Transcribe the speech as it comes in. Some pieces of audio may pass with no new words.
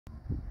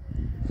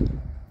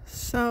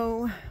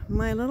So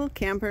my little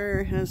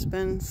camper has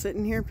been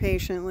sitting here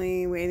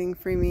patiently waiting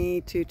for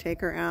me to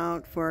take her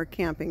out for a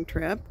camping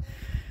trip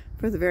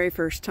for the very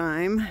first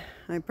time.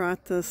 I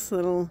brought this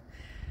little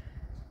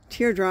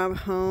teardrop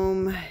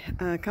home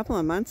a couple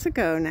of months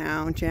ago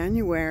now,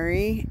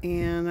 January,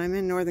 and I'm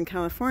in Northern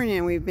California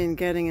and we've been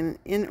getting an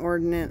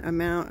inordinate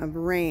amount of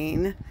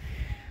rain.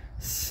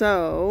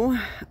 So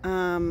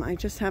I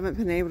just haven't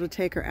been able to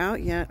take her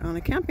out yet on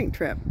a camping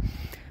trip.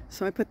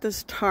 So I put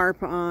this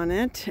tarp on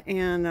it,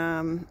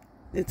 and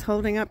it's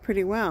holding up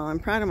pretty well. I'm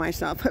proud of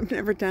myself. I've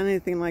never done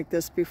anything like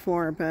this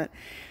before, but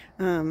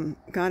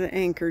got it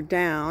anchored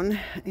down,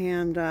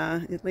 and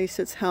at least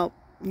it's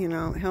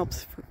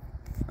helps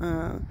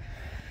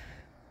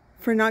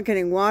for not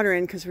getting water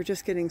in, because we're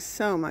just getting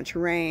so much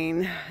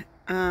rain.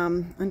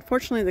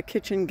 Unfortunately, the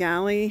kitchen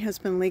galley has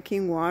been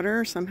leaking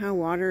water. Somehow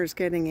water is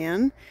getting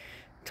in.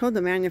 Told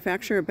the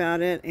manufacturer about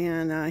it,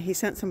 and he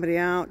sent somebody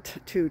out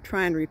to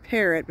try and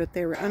repair it, but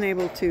they were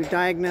unable to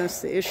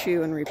diagnose the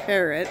issue and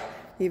repair it,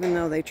 even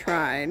though they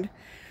tried.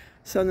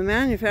 So the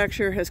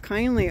manufacturer has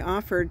kindly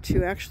offered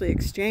to actually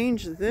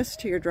exchange this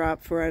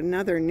teardrop for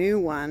another new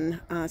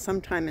one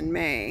sometime in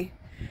May.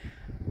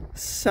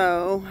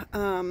 So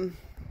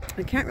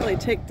I can't really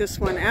take this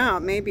one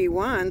out, maybe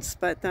once,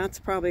 but that's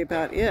probably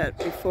about it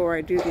before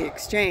I do the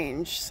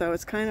exchange. So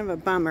it's kind of a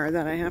bummer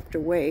that I have to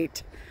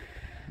wait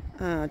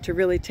to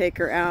really take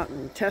her out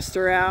and test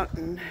her out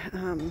and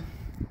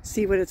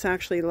see what it's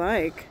actually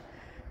like.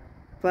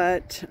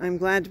 But I'm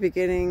glad to be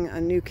getting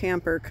a new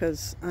camper,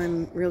 because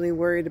I'm really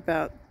worried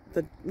about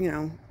the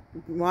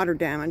water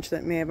damage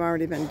that may have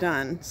already been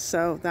done.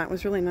 So that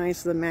was really nice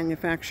of the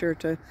manufacturer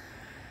to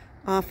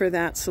offer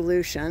that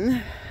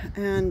solution,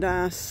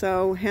 and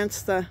so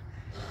hence the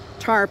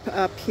tarp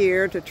up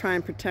here to try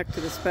and protect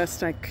it as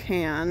best I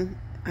can.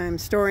 I'm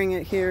storing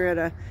it here at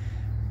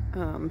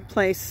a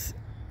place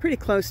pretty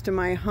close to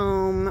my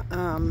home.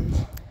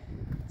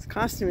 It's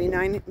costing me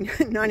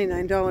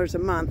 $99 a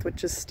month,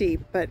 which is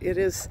steep, but it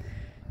is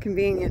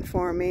convenient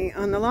for me.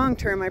 On the long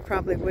term, I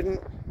probably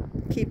wouldn't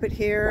keep it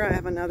here. I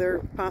have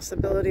another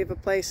possibility of a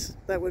place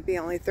that would be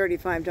only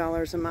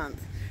 $35 a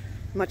month,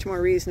 much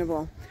more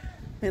reasonable.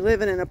 I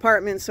live in an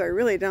apartment, so I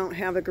really don't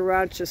have a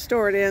garage to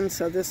store it in,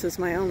 so this is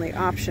my only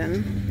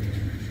option.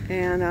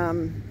 And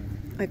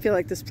I feel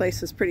like this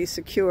place is pretty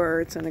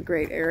secure. It's in a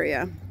great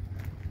area.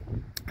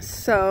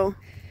 So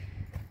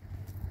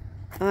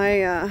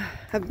I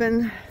have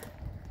been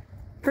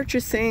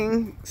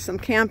purchasing some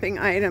camping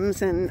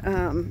items,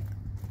 and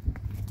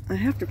I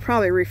have to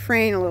probably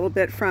refrain a little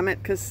bit from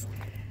it, because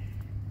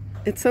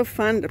it's so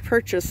fun to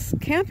purchase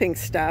camping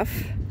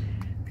stuff,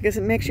 because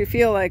it makes you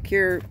feel like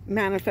you're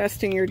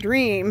manifesting your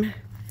dream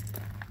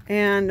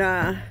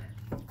and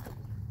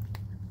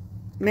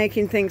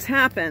making things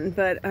happen.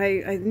 But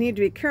I need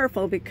to be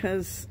careful,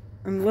 because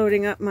I'm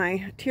loading up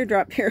my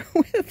teardrop here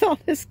with all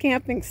this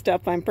camping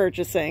stuff I'm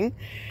purchasing,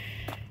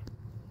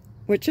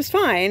 which is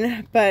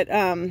fine, but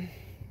I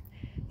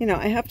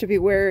have to be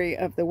wary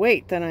of the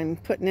weight that I'm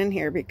putting in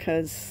here,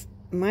 because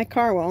my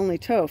car will only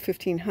tow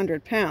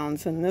 1,500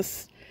 pounds, and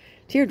this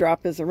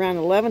teardrop is around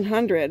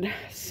 1,100,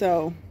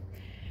 so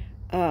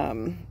I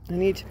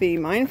need to be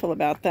mindful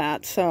about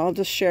that. So I'll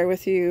just share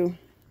with you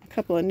a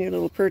couple of new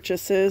little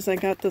purchases. I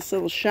got this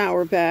little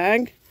shower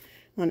bag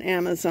on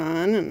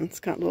Amazon, and it's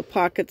got little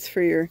pockets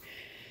for your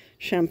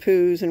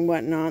shampoos and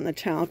whatnot, and the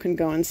towel can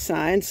go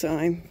inside, so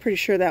I'm pretty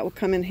sure that will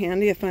come in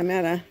handy if I'm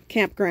at a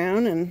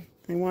campground and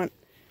I want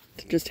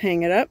to just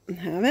hang it up and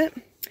have it.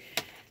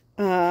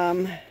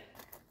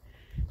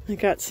 I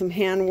got some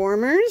hand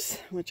warmers,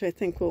 which I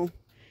think will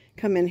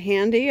come in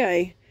handy.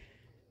 I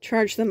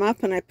charged them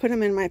up and I put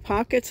them in my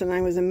pockets, and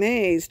I was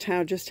amazed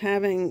how just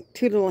having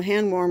two little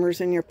hand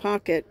warmers in your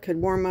pocket could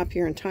warm up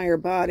your entire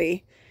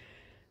body.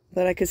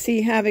 But I could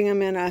see having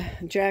them in a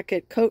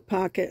jacket coat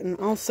pocket and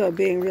also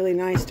being really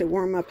nice to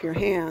warm up your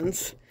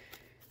hands.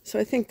 So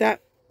I think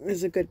that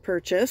is a good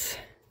purchase.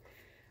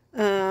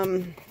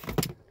 I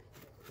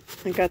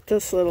got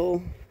this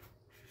little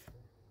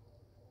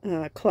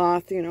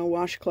cloth,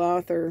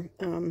 washcloth, or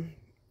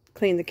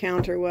clean the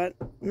counter,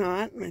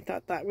 whatnot. I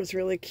thought that was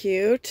really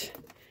cute.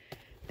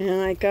 And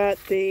I got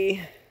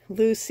the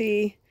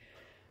Lucy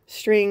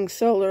string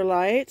solar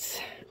lights,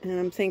 and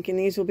I'm thinking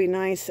these will be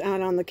nice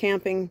out on the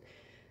camping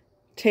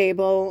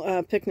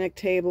table, picnic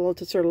table,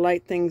 to sort of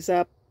light things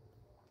up,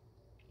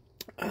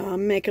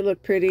 make it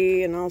look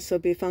pretty, and also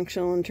be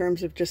functional in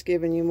terms of just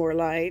giving you more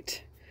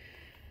light.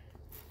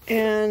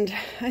 And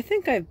I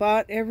think I've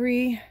bought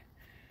every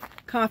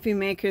coffee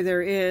maker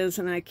there is,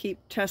 and I keep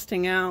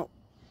testing out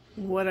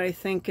what I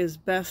think is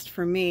best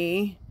for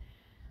me.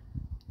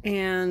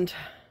 And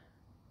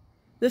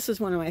this is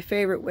one of my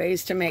favorite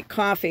ways to make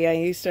coffee. I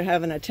used to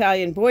have an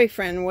Italian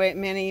boyfriend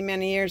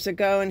many years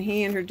ago, and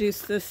he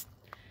introduced this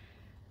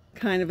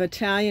kind of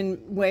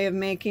Italian way of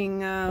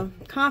making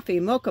coffee,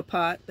 mocha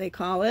pot they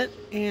call it,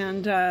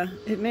 and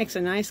it makes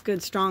a nice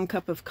good strong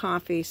cup of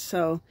coffee.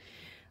 So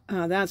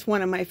that's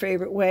one of my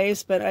favorite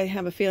ways, but I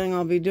have a feeling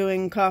I'll be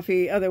doing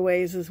coffee other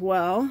ways as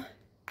well.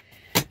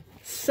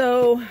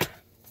 So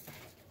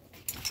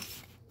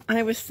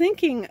I was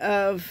thinking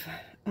of,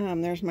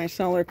 there's my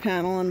solar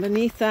panel, and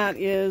beneath that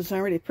is, I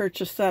already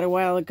purchased that a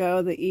while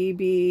ago, the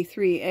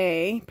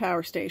EB3A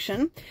power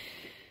station.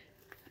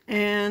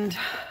 And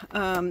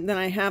then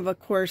I have, of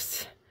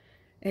course,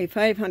 a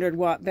 500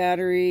 watt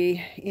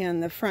battery in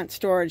the front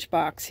storage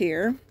box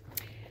here.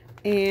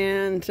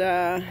 And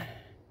I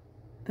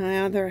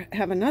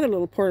have another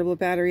little portable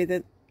battery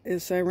that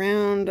is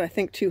around, I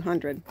think,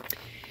 200.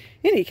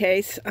 In any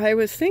case, I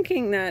was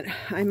thinking that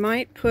I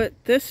might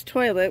put this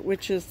toilet,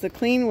 which is the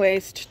clean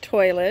waste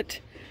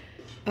toilet,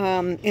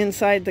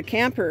 inside the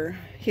camper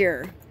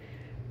here.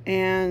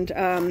 And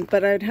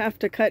but I'd have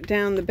to cut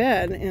down the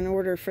bed in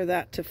order for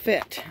that to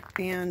fit.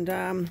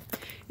 And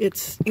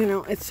it's, you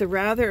know, it's a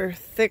rather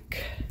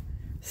thick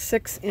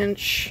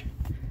 6-inch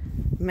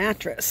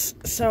mattress,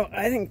 so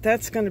I think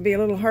that's going to be a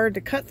little hard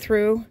to cut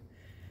through.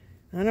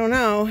 I don't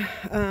know.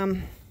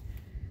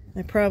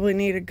 I probably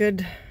need a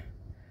good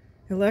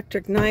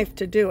electric knife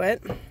to do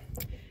it.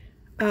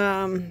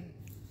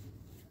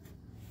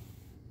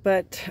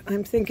 But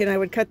I'm thinking I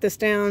would cut this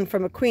down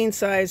from a queen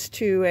size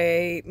to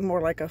a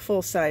more like a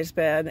full-size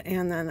bed,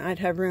 and then I'd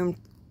have room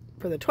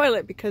for the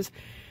toilet, because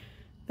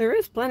there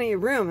is plenty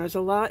of room. There's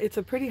a lot. It's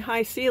a pretty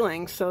high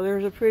ceiling, so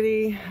there's a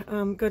pretty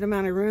good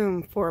amount of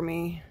room for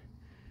me.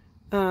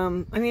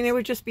 I mean, it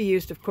would just be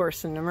used, of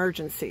course, in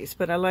emergencies,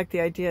 but I like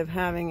the idea of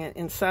having it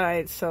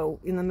inside, so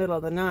in the middle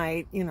of the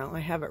night, you know, I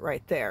have it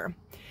right there.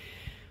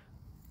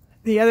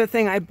 The other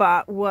thing I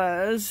bought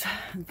was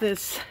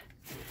this.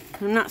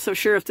 I'm not so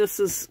sure if this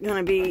is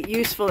going to be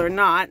useful or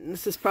not. And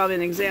this is probably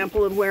an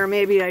example of where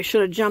maybe I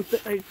should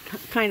have I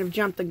kind of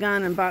jumped the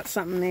gun and bought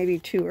something maybe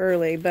too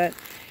early. But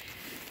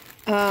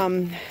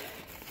I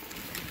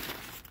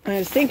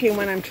was thinking,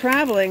 when I'm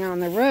traveling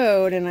on the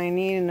road and I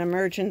need an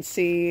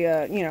emergency,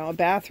 you know, a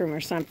bathroom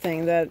or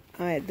something, that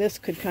this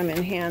could come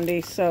in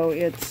handy. So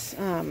it's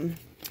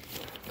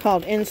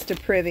called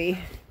Instaprivy.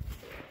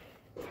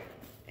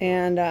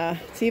 And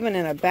it's even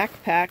in a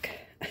backpack.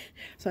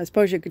 So I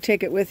suppose you could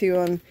take it with you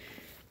on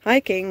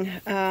hiking,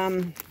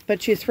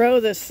 but you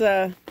throw this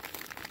tent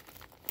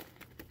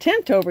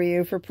over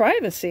you for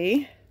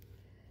privacy,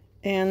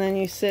 and then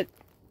you sit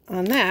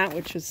on that,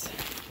 which is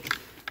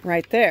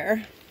right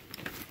there.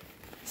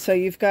 So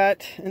you've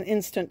got an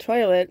instant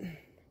toilet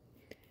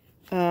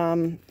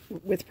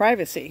with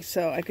privacy.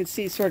 So I could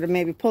see sort of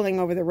maybe pulling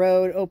over the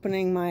road,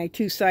 opening my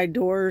 2 side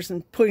doors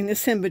and putting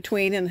this in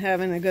between and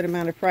having a good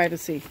amount of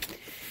privacy.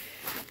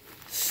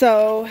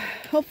 So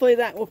hopefully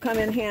that will come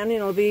in handy,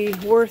 and it'll be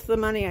worth the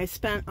money I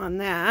spent on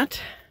that.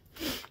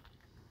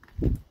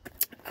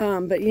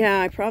 But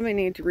yeah, I probably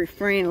need to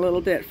refrain a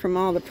little bit from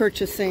all the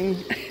purchasing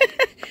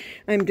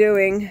I'm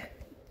doing.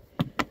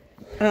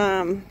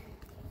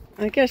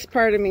 I guess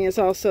part of me is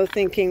also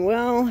thinking,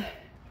 well,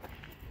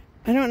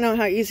 I don't know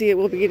how easy it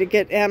will be to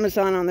get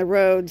Amazon on the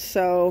road,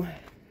 so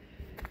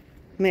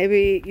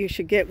maybe you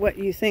should get what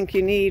you think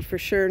you need for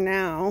sure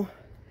now,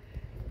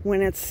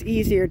 when it's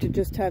easier to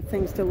just have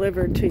things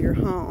delivered to your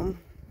home.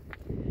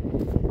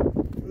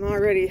 I'm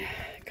already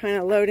kind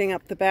of loading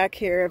up the back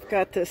here. I've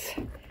got this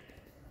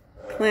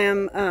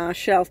clam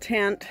shell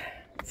tent.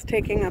 It's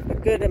taking up a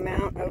good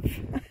amount of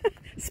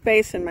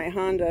space in my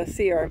Honda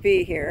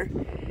CR-V here.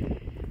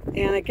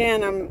 And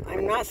again,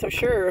 I'm not so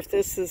sure if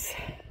this is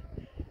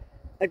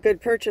a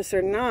good purchase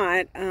or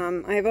not.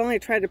 I've only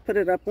tried to put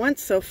it up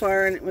once so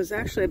far, and it was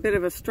actually a bit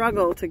of a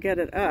struggle to get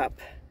it up.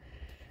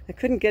 I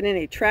couldn't get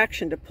any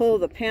traction to pull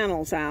the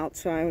panels out,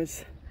 so I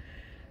was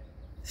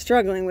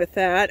struggling with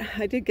that.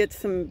 I did get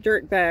some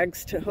dirt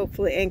bags to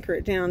hopefully anchor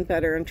it down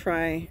better and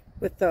try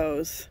with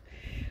those.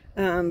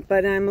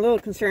 But I'm a little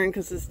concerned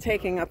because it's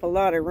taking up a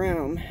lot of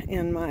room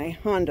in my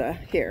Honda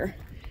here.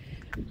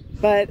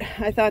 But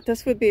I thought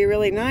this would be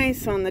really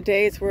nice on the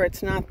days where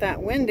it's not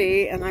that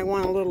windy and I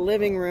want a little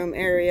living room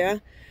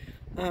area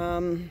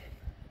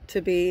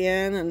to be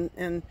in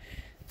and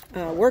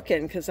work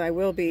in, because I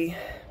will be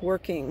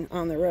working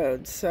on the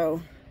road.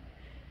 So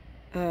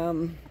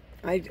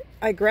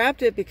I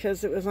grabbed it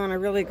because it was on a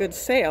really good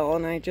sale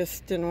and I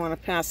just didn't want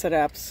to pass it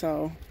up,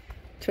 so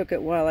took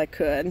it while I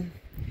could.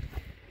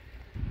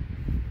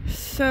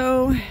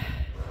 So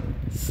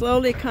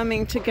slowly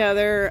coming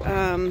together.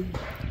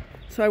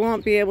 So I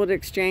won't be able to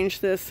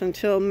exchange this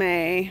until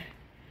May.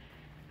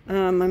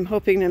 I'm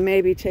hoping to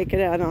maybe take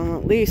it out on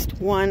at least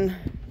one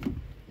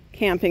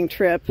camping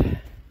trip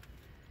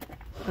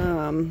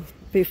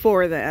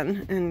before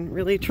then and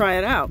really try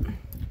it out.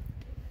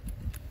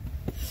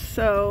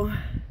 So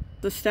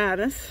the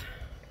status,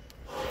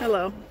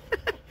 hello,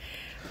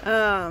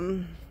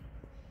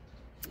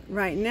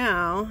 right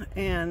now,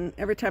 and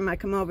every time I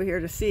come over here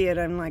to see it,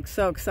 I'm like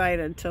so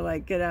excited to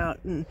like get out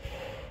and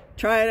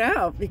try it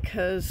out,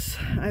 because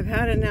I've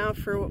had it now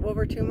for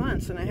over 2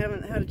 months and I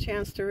haven't had a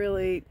chance to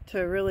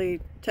really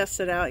test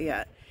it out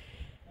yet.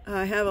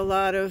 I have a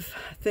lot of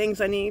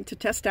things I need to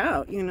test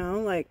out, you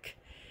know, like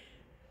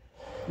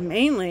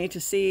mainly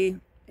to see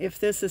if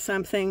this is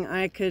something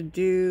I could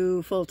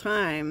do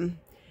full-time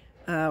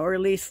or at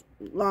least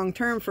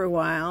long-term for a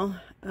while.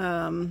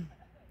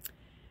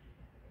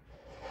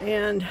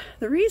 And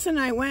the reason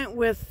I went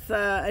with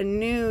a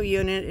new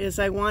unit is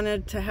I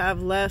wanted to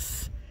have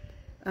less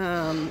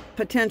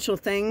potential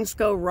things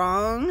go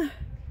wrong.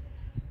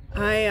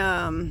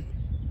 About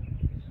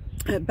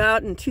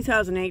in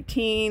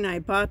 2018, I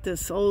bought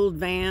this old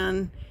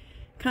van,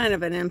 kind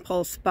of an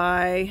impulse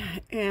buy,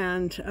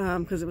 and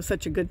because it was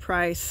such a good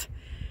price.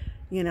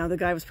 You know, the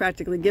guy was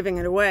practically giving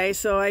it away.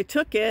 So I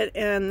took it,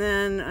 and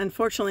then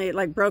unfortunately it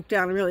like broke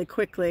down really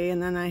quickly,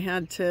 and then I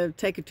had to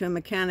take it to a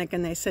mechanic,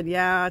 and they said,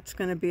 yeah, it's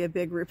going to be a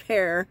big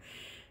repair.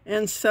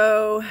 And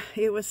so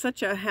it was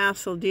such a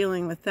hassle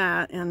dealing with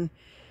that. And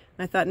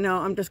I thought, no,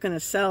 I'm just going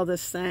to sell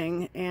this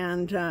thing.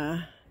 And,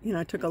 you know,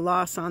 I took a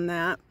loss on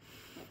that.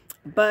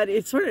 But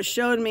it sort of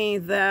showed me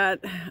that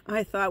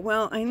I thought,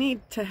 well, I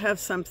need to have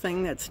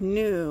something that's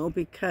new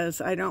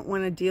because I don't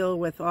want to deal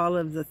with all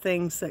of the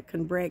things that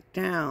can break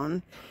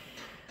down.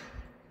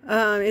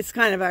 It's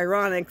kind of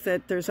ironic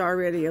that there's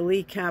already a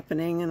leak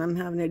happening and I'm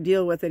having to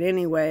deal with it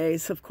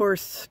anyways. Of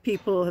course,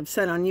 people have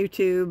said on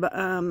YouTube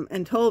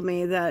and told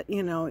me that,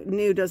 you know,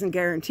 new doesn't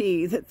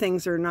guarantee that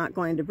things are not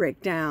going to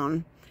break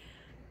down.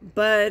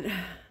 But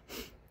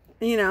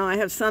you know, I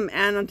have some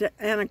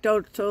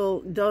anecdotal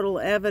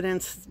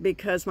evidence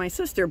because my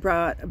sister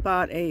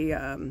bought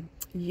a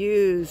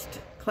used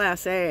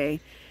Class A,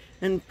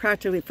 and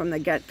practically from the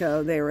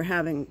get-go they were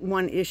having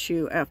one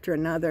issue after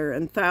another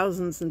and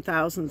thousands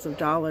of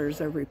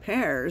dollars of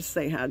repairs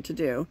they had to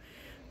do.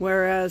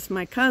 Whereas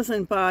my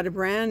cousin bought a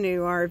brand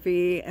new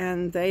RV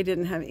and they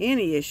didn't have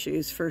any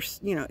issues for,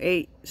 you know,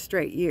 8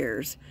 straight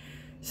years.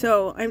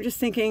 So I'm just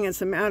thinking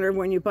it's a matter of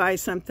when you buy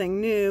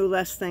something new,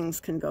 less things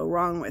can go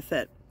wrong with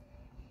it.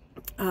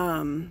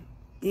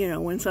 You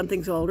know, when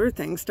something's older,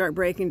 things start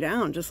breaking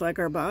down just like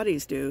our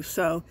bodies do.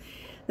 So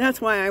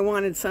that's why I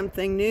wanted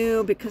something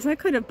new, because I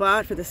could have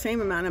bought, for the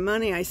same amount of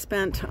money I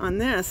spent on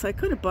this, I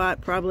could have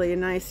bought probably a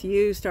nice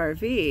used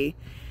RV.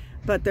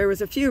 But there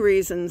was a few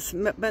reasons,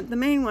 but the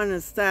main one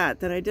is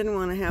that I didn't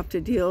want to have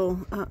to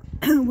deal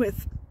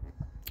with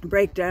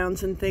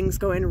breakdowns and things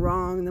going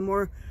wrong. The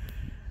more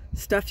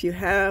stuff you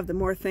have, the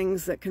more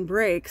things that can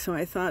break. So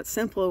I thought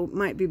simple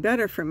might be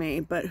better for me,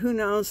 but who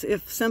knows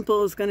if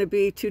simple is going to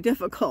be too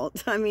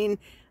difficult. I mean,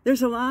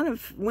 there's a lot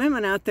of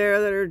women out there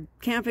that are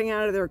camping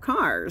out of their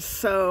cars,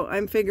 so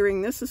I'm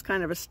figuring this is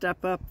kind of a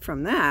step up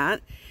from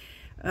that.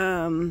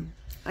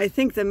 I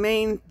think the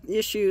main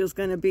issue is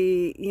going to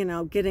be, you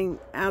know, being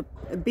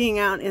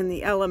out in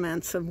the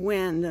elements of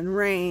wind and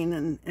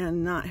rain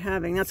and not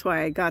having, that's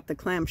why I got the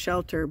clam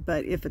shelter,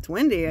 but if it's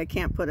windy, I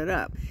can't put it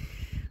up.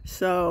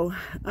 So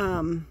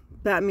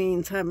that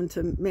means having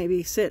to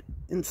maybe sit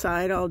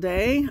inside all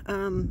day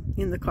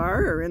in the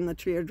car or in the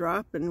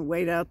teardrop and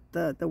wait out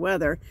the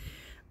weather.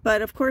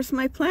 But of course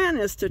my plan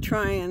is to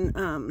try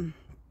and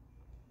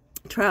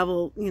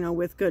travel, you know,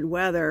 with good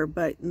weather,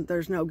 but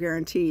there's no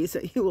guarantees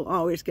that you will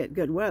always get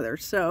good weather.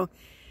 So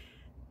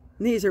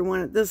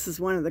this is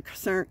one of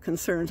the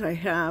concerns I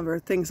have, or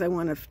things I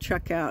want to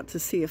check out to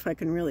see if I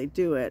can really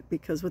do it,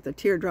 because with the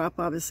teardrop,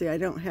 obviously I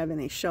don't have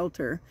any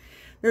shelter.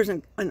 There's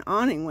an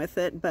awning with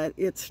it, but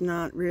it's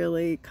not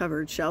really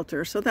covered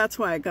shelter. So that's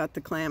why I got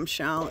the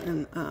clamshell,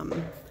 and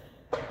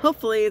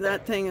hopefully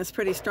that thing is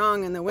pretty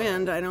strong in the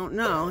wind. I don't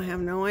know, I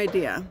have no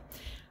idea.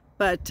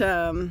 But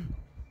in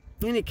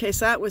any case,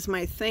 that was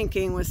my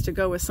thinking, was to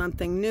go with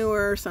something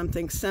newer,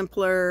 something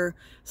simpler,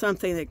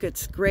 something that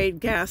gets great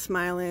gas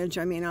mileage.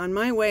 I mean, on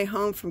my way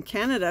home from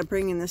Canada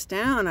bringing this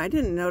down, I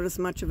didn't notice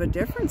much of a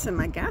difference in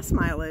my gas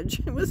mileage.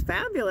 It was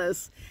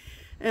fabulous.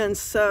 And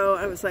so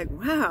I was like,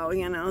 wow,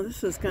 you know,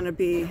 this is going to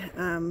be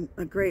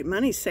a great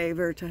money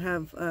saver to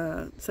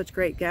have such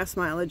great gas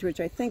mileage, which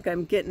I think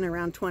I'm getting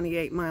around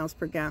 28 miles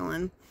per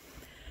gallon.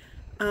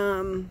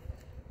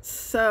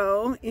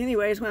 So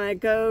anyways, when I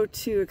go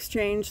to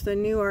exchange the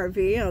new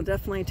RV, I'll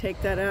definitely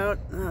take that out.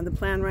 The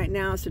plan right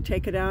now is to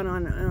take it out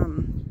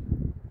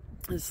on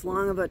as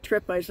long of a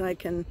trip as I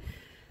can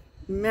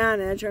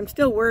manage. I'm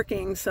still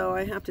working, so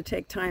I have to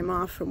take time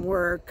off from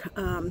work,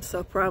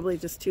 so probably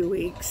just 2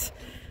 weeks.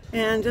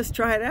 And just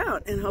try it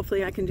out, and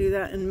hopefully I can do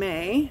that in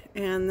May,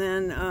 and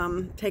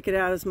then take it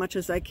out as much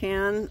as I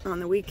can on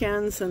the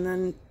weekends, and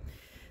then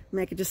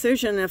make a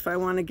decision if I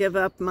want to give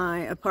up my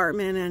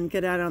apartment and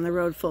get out on the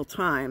road full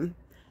time.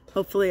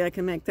 Hopefully I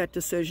can make that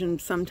decision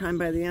sometime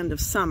by the end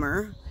of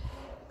summer,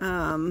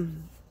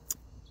 and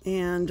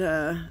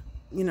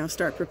you know,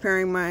 start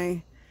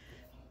preparing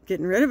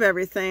getting rid of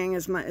everything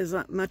as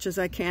much as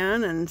I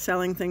can, and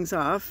selling things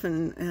off,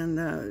 and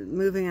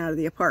moving out of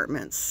the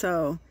apartments.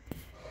 So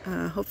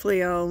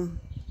hopefully I'll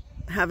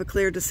have a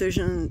clear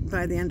decision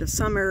by the end of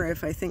summer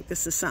if I think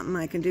this is something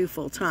I can do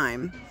full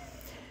time.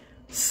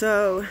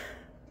 So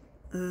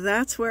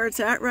that's where it's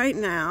at right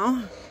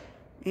now,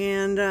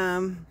 and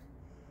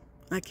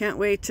I can't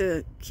wait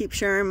to keep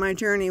sharing my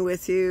journey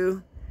with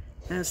you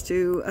as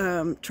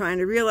to trying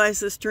to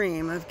realize this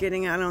dream of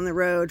getting out on the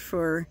road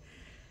for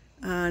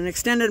an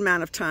extended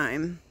amount of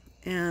time.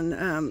 And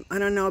I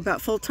don't know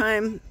about full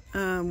time,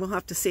 we'll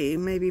have to see,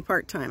 maybe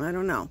part time, I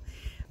don't know.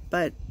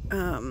 But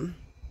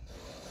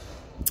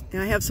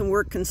I have some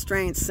work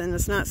constraints, and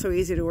it's not so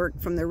easy to work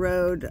from the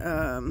road.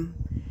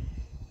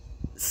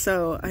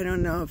 So I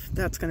don't know if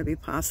that's going to be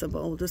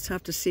possible. We'll just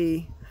have to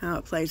see how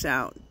it plays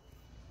out.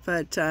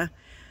 But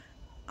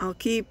I'll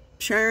keep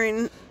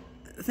sharing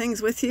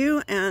things with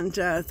you, and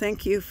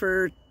thank you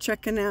for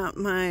checking out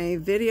my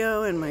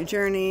video and my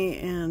journey,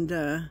 and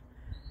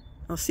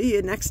I'll see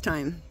you next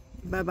time.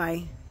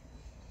 Bye-bye.